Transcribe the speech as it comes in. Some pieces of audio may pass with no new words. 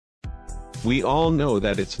We all know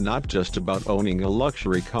that it's not just about owning a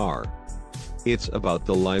luxury car. It's about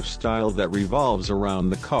the lifestyle that revolves around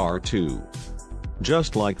the car too.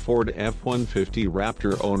 Just like Ford F-150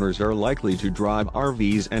 Raptor owners are likely to drive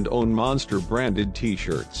RVs and own Monster-branded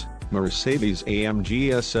t-shirts,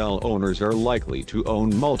 Mercedes-AMG SL owners are likely to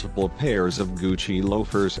own multiple pairs of Gucci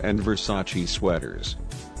loafers and Versace sweaters.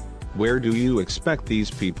 Where do you expect these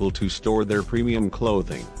people to store their premium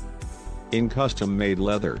clothing? In custom-made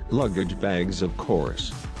leather luggage bags, of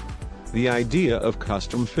course. The idea of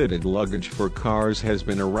custom-fitted luggage for cars has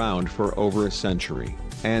been around for over a century,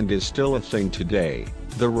 and is still a thing today.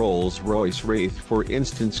 The Rolls-Royce Wraith, for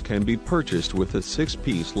instance, can be purchased with a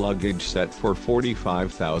 6-piece luggage set for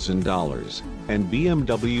 $45,000, and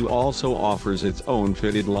BMW also offers its own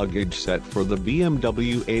fitted luggage set for the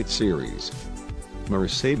BMW 8 Series.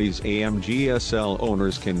 Mercedes-AMG SL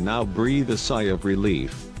owners can now breathe a sigh of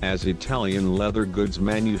relief, as Italian leather goods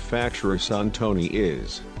manufacturer Santoni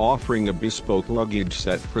is offering a bespoke luggage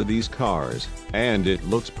set for these cars, and it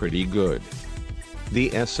looks pretty good. The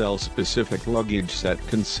SL-specific luggage set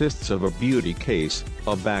consists of a beauty case,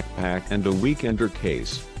 a backpack and a weekender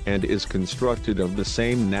case, and is constructed of the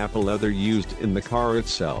same Nappa leather used in the car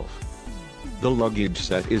itself. The luggage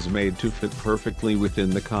set is made to fit perfectly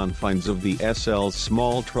within the confines of the SL's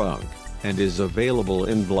small trunk, and is available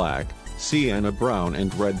in black, sienna brown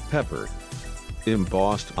and red pepper.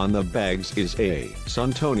 Embossed on the bags is a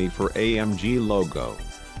Santoni for AMG logo.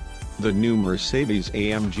 The new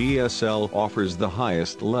Mercedes-AMG SL offers the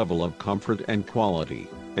highest level of comfort and quality,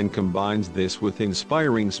 and combines this with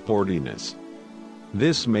inspiring sportiness.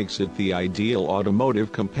 This makes it the ideal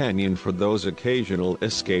automotive companion for those occasional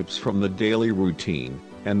escapes from the daily routine,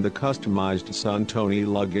 and the customized Santoni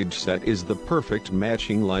luggage set is the perfect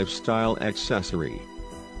matching lifestyle accessory.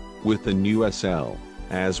 With the new SL,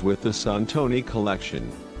 as with the Santoni collection,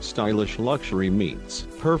 stylish luxury meets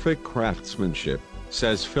perfect craftsmanship,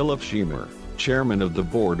 says Philip Schiemer, chairman of the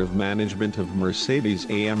board of management of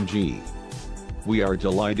Mercedes-AMG. We are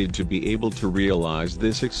delighted to be able to realize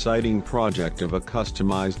this exciting project of a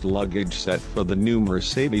customized luggage set for the new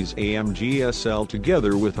Mercedes-AMG SL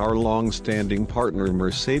together with our long-standing partner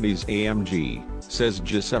Mercedes-AMG, says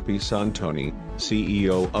Giuseppe Santoni,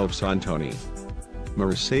 CEO of Santoni.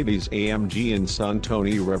 Mercedes-AMG and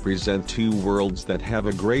Santoni represent two worlds that have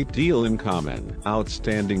a great deal in common: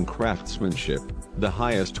 outstanding craftsmanship, the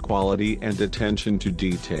highest quality and attention to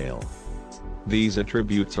detail. These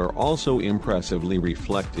attributes are also impressively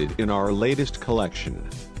reflected in our latest collection.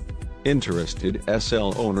 Interested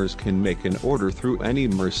SL owners can make an order through any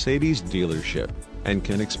Mercedes dealership, and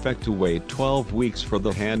can expect to wait 12 weeks for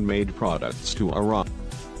the handmade products to arrive.